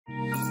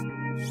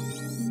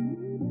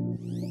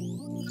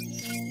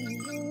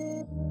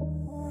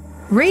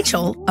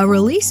Rachel, a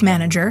release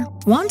manager,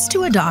 wants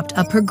to adopt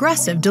a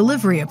progressive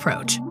delivery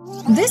approach.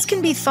 This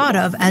can be thought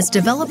of as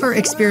developer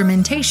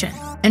experimentation,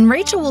 and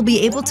Rachel will be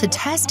able to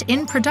test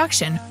in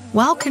production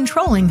while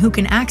controlling who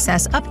can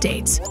access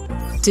updates.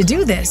 To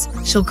do this,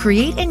 she'll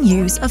create and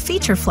use a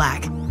feature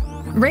flag.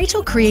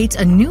 Rachel creates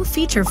a new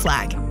feature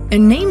flag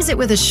and names it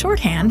with a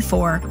shorthand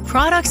for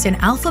Products in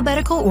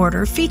Alphabetical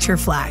Order Feature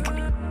Flag.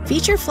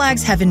 Feature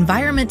flags have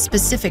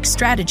environment-specific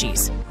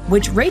strategies,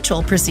 which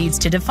Rachel proceeds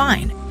to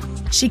define.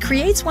 She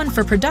creates one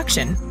for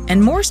production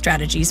and more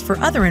strategies for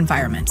other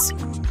environments.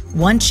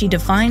 Once she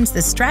defines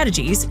the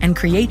strategies and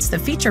creates the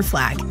feature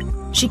flag,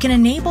 she can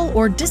enable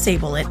or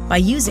disable it by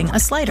using a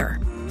slider.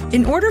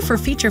 In order for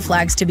feature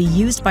flags to be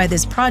used by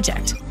this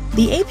project,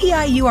 the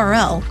API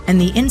URL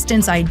and the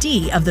instance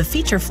ID of the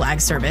feature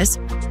flag service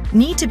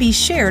need to be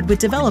shared with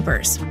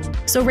developers,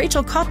 so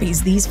Rachel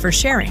copies these for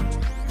sharing.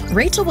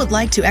 Rachel would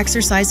like to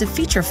exercise a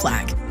feature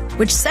flag,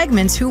 which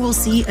segments who will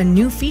see a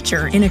new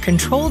feature in a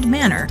controlled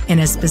manner in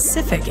a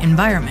specific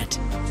environment.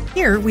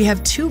 Here we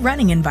have two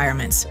running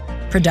environments,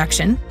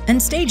 production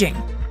and staging,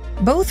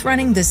 both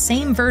running the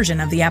same version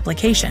of the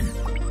application.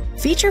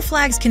 Feature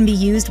flags can be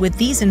used with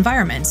these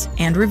environments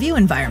and review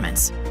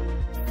environments.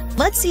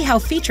 Let's see how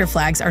feature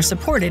flags are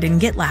supported in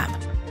GitLab.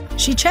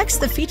 She checks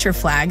the feature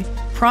flag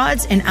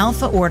prods in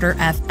alpha order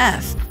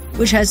FF,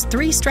 which has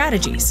 3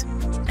 strategies,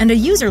 and a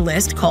user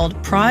list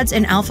called prods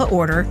in alpha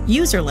order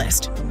user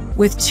list,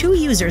 with 2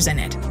 users in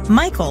it,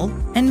 Michael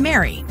and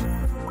Mary.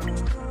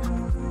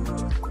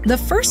 The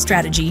first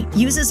strategy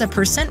uses a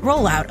percent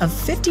rollout of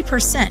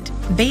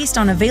 50% based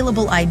on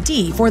available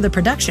ID for the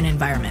production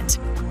environment.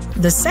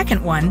 The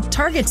second one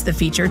targets the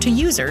feature to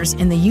users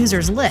in the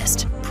users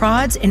list,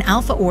 prods in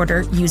alpha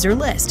order user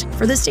list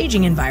for the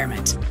staging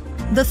environment.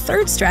 The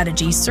third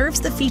strategy serves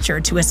the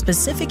feature to a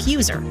specific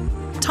user,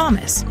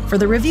 Thomas, for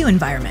the review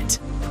environment,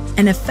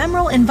 an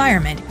ephemeral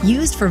environment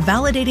used for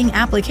validating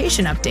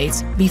application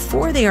updates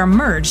before they are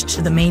merged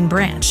to the main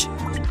branch.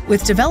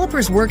 With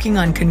developers working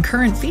on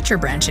concurrent feature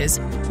branches,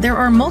 there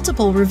are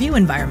multiple review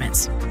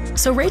environments,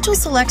 so Rachel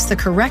selects the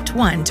correct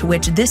one to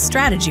which this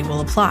strategy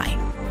will apply.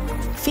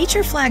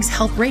 Feature flags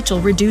help Rachel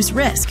reduce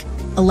risk,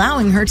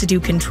 allowing her to do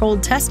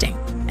controlled testing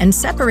and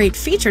separate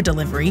feature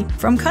delivery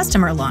from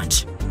customer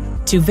launch.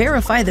 To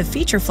verify the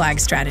feature flag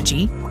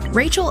strategy,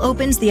 Rachel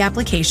opens the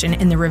application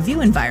in the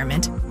review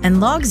environment and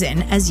logs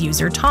in as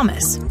user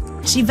Thomas.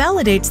 She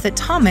validates that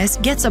Thomas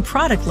gets a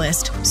product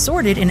list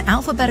sorted in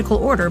alphabetical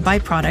order by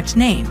product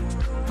name.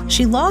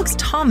 She logs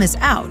Thomas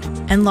out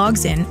and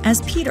logs in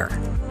as Peter.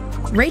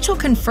 Rachel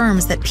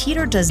confirms that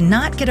Peter does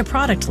not get a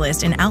product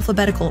list in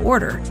alphabetical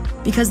order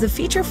because the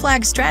feature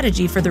flag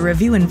strategy for the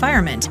review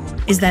environment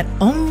is that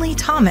only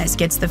Thomas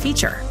gets the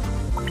feature.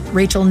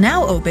 Rachel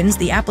now opens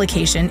the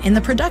application in the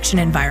production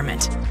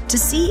environment to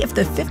see if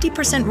the 50%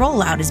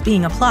 rollout is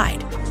being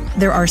applied.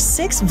 There are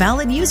 6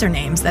 valid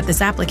usernames that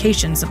this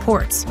application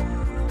supports.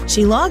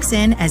 She logs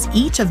in as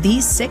each of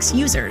these 6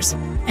 users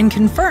and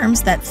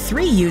confirms that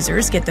 3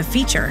 users get the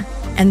feature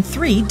and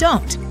 3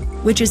 don't,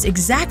 which is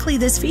exactly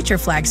this feature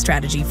flag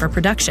strategy for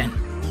production.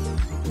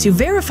 To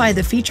verify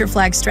the feature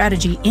flag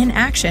strategy in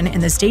action in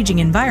the staging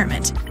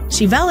environment,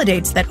 she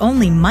validates that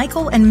only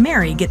Michael and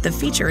Mary get the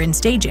feature in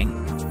staging.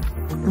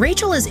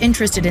 Rachel is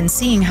interested in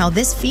seeing how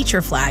this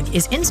feature flag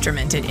is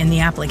instrumented in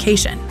the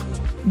application.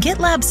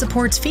 GitLab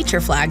supports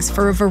feature flags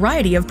for a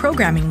variety of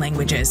programming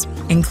languages,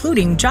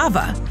 including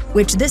Java,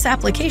 which this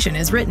application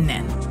is written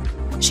in.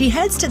 She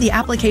heads to the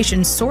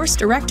application's source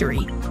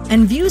directory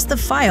and views the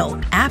file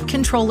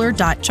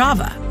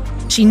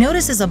appcontroller.java. She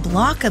notices a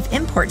block of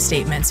import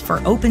statements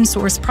for open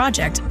source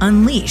project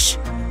Unleash,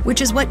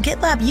 which is what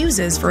GitLab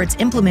uses for its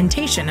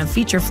implementation of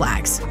feature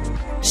flags.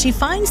 She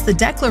finds the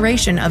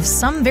declaration of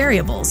some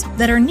variables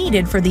that are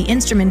needed for the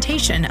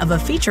instrumentation of a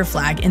feature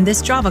flag in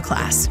this Java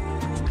class.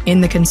 In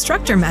the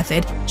constructor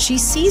method, she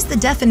sees the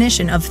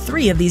definition of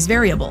 3 of these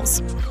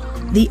variables.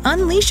 The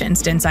Unleash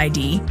instance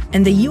ID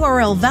and the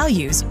URL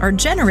values are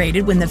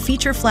generated when the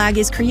feature flag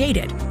is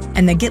created,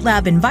 and the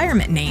GitLab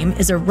environment name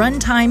is a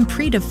runtime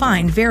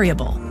predefined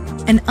variable.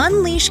 An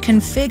Unleash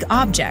config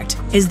object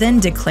is then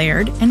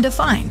declared and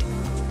defined,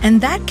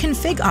 and that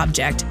config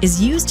object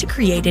is used to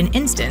create an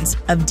instance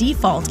of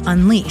default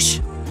Unleash.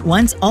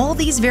 Once all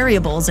these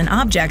variables and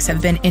objects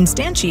have been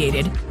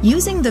instantiated,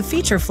 using the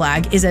feature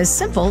flag is as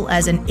simple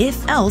as an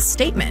if-else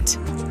statement.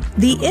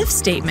 The if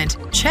statement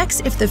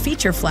checks if the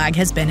feature flag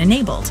has been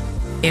enabled.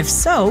 If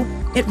so,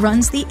 it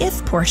runs the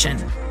if portion,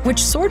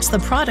 which sorts the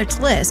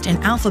product list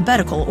in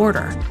alphabetical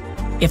order.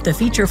 If the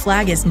feature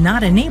flag is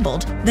not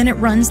enabled, then it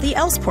runs the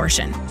else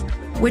portion,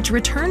 which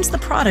returns the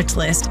product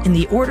list in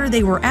the order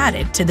they were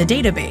added to the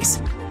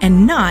database,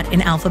 and not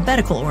in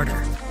alphabetical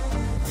order.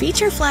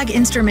 Feature flag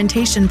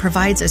instrumentation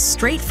provides a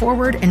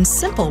straightforward and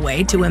simple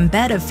way to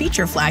embed a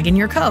feature flag in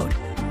your code.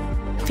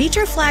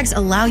 Feature flags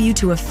allow you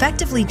to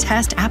effectively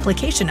test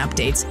application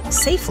updates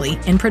safely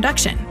in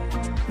production.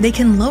 They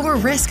can lower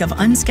risk of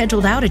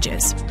unscheduled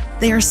outages.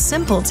 They are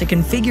simple to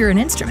configure and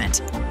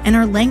instrument, and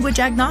are language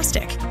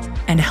agnostic.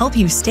 and help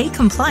you stay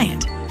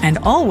compliant and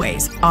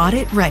always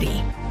audit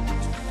ready.